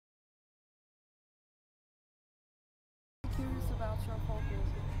şu an folk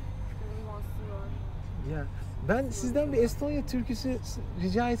music. Everyone wants to learn. Ya ben sizden bir Estonya türküsü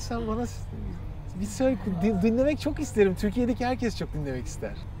rica etsem bana bir söyle, dinlemek çok isterim. Türkiye'deki herkes çok dinlemek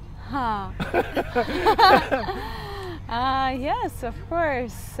ister. Ha. Yes, of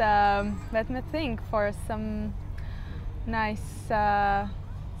course. Let me think for some nice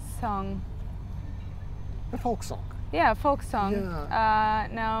song. A folk song. Yeah, folk song. Yeah.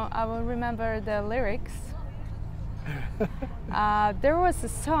 Now I will remember the lyrics. There was a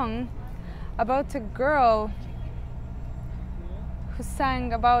song about a girl who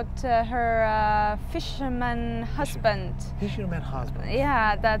sang about her fisherman husband. Fisherman husband.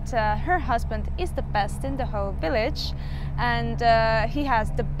 Yeah, that her husband is the best in the whole village, and he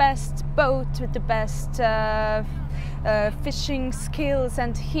has the best boat with the best fishing skills,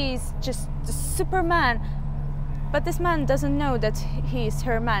 and he's just the Superman. But this man doesn't know that he's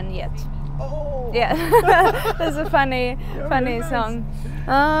her man yet. Oh. Yeah, that's a funny nice. song.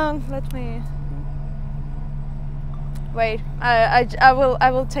 Let me wait. I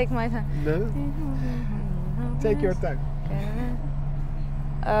will take my time. No? Take your time.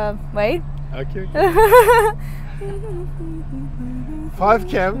 Wait. Okay. 5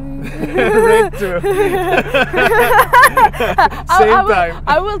 cam. Rate 2. Same time.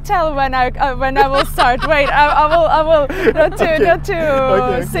 I will tell when I will start. Wait, I will not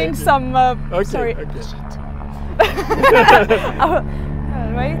to sing some. Sorry. Okay.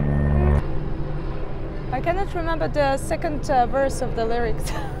 Wait. I cannot remember the second verse of the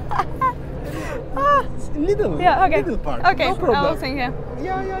lyrics. Little. Yeah. Okay. Little part. Okay. No problem. I will sing here.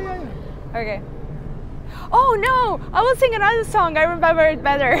 Yeah. Okay. Oh no! I will sing another song. I remember it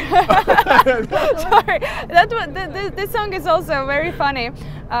better. Sorry. This song is also very funny.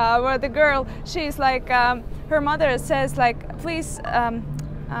 Where the girl, she's like, her mother says like, please,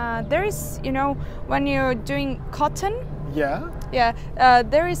 there is, you know, when you're doing cotton. Yeah. Yeah.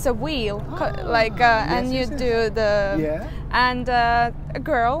 There is a wheel, and you do the. Yeah. And a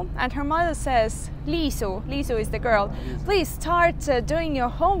girl, and her mother says, Lisu is the girl. Please start doing your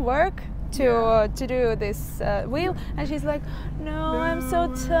homework to do this wheel. And she's like, no, I'm so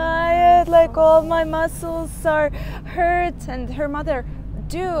tired, like all my muscles are hurt. And her mother,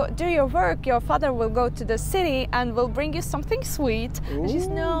 do your work, your father will go to the city and will bring you something sweet. And she's,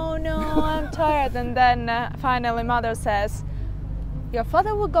 no, I'm tired. And then finally mother says, your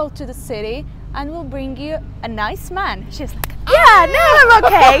father will go to the city and will bring you a nice man. She's like, yeah, no, I'm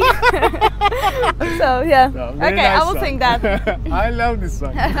okay. So yeah, No, okay, nice I will song. sing that. I love this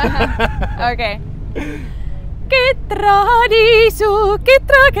song. Okay. Ketradisu,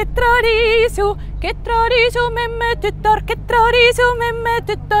 ketradisu, ketradisu, memme tyttör, ketradisu, memme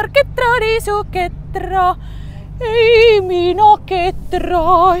tyttör, ketradisu, ketra. Ei mina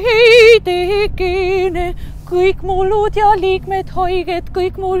ketra, ei tekine. Kõik mu luud ja liikmed haiged,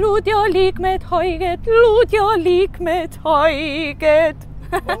 kõik mu luud ja liikmed haiged, luud ja liikmed haiged.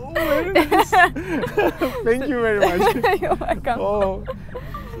 Oh, very nice. Thank you very much. You're welcome. Oh.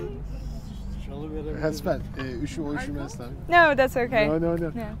 Hasbel, üşümez tabii. No, that's okay. No.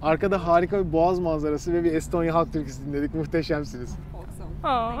 Yeah. Arkada harika bir boğaz manzarası ve bir Estonya halk türküsü dinledik. Muhteşemsiniz.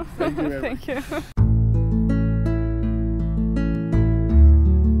 Oh, Thank you very much. thank you.